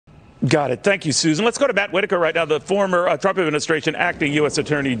Got it. Thank you, Susan. Let's go to Matt Whitaker right now, the former Trump administration acting U.S.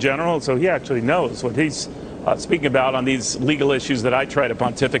 Attorney General. So he actually knows what he's speaking about on these legal issues that I try to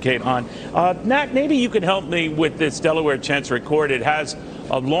pontificate on. Matt, maybe you can help me with this Delaware Chancery Court. It has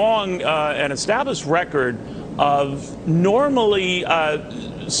a long and established record of normally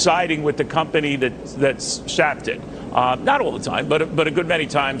siding with the company that's shafted. Not all the time, but a good many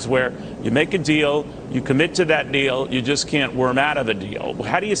times where you make a deal, you commit to that deal, you just can't worm out of the deal.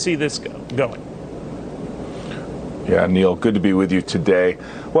 How do you see this going? Yeah, Neil, good to be with you today.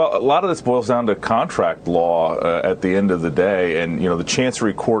 Well, a lot of this boils down to contract law at the end of the day. And, you know, the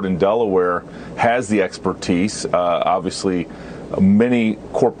Chancery Court in Delaware has the expertise. Obviously, many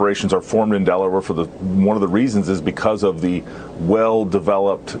corporations are formed in Delaware one of the reasons is because of the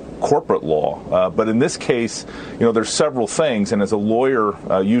well-developed corporate law. But in this case, you know, there's several things, and as a lawyer,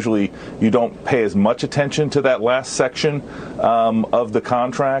 usually you don't pay as much attention to that last section of the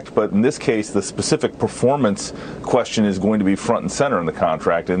contract. But in this case, the specific performance question is going to be front and center in the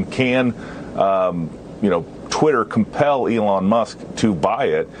contract. And can, you know, Twitter compel Elon Musk to buy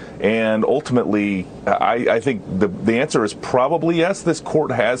it? And ultimately, I think the answer is probably yes. This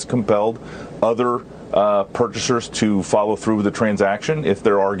court has compelled other purchasers to follow through with the transaction if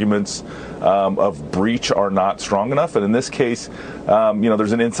their arguments of breach are not strong enough. And in this case, you know,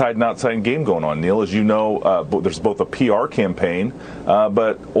 there's an inside and outside game going on, Neil. As you know, there's both a PR campaign,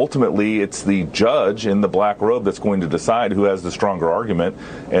 but ultimately it's the judge in the black robe that's going to decide who has the stronger argument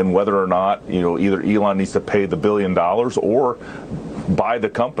and whether or not, you know, either Elon needs to pay the $1 billion or buy the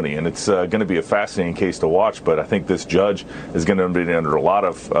company. And it's going to be a fascinating case to watch. But I think this judge is going to be under a lot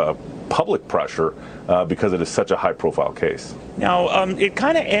of public pressure because it is such a high-profile case. Now, it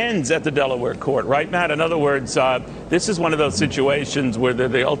kind of ends at the Delaware court, right, Matt? In other words, this is one of those situations where they're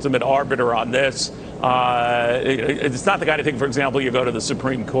the ultimate arbiter on this. It's not the kind of thing, for example, you go to the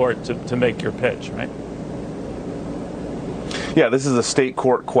Supreme Court to make your pitch, right? Yeah, this is a state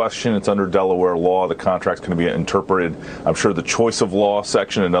court question. It's under Delaware law. The contract's going to be interpreted. I'm sure the choice of law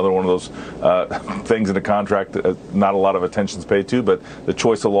section, another one of those things in the contract that not a lot of attention is paid to, but the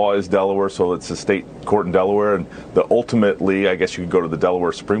choice of law is Delaware, so it's a state court in Delaware. And ultimately, I guess you could go to the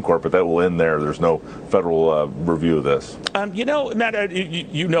Delaware Supreme Court, but that will end there. There's no federal review of this. You know, Matt,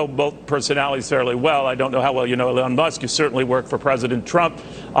 you know both personalities fairly well. I don't know how well you know Elon Musk. You certainly work for President Trump.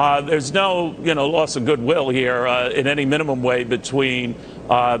 There's no, you know, loss of goodwill here in any minimum way between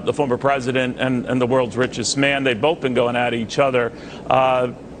the former president and the world's richest man. They've both been going at each other.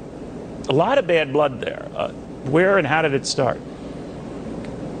 A lot of bad blood there. Where and how did it start?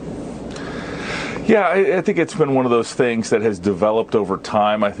 Yeah, I think it's been one of those things that has developed over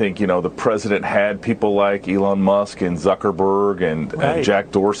time. I think, you know, the president had people like Elon Musk and Zuckerberg and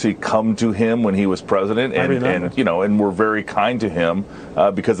Jack Dorsey come to him when he was president, and you know, and were very kind to him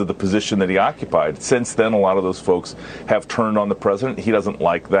because of the position that he occupied. Since then, a lot of those folks have turned on the president. He doesn't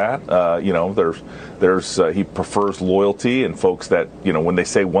like that. You know, he prefers loyalty and folks that, you know, when they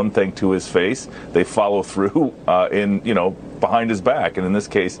say one thing to his face, they follow through you know, behind his back. And in this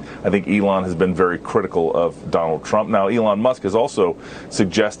case, I think Elon has been very critical of Donald Trump. Now, Elon Musk has also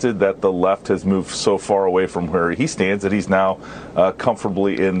suggested that the left has moved so far away from where he stands that he's now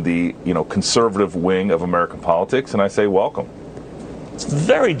comfortably in the, you know, conservative wing of American politics. And I say welcome. It's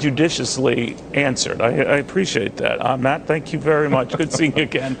very judiciously answered. I appreciate that. Matt, thank you very much. Good seeing you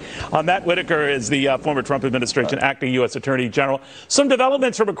again. Matt Whitaker is the former Trump administration acting U.S. Attorney General. Some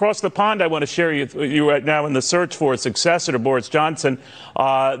developments from across the pond I want to share with you right now in the search for a successor to Boris Johnson,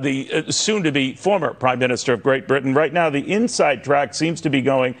 the soon-to-be former Prime Minister of Great Britain. Right now, the inside track seems to be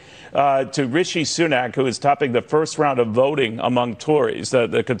going to Rishi Sunak, who is topping the first round of voting among Tories,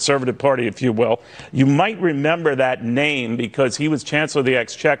 the Conservative Party, if you will. You might remember that name because he was Chancellor of the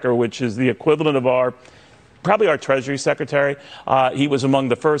Exchequer, which is the equivalent of probably our Treasury Secretary. He was among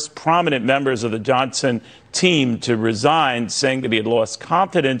the first prominent members of the Johnson team to resign, saying that he had lost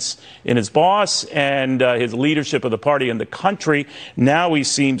confidence in his boss and his leadership of the party and the country. Now he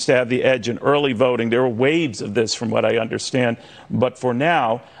seems to have the edge in early voting. There are waves of this, from what I understand. But for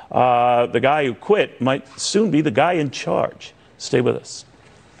now, the guy who quit might soon be the guy in charge. Stay with us.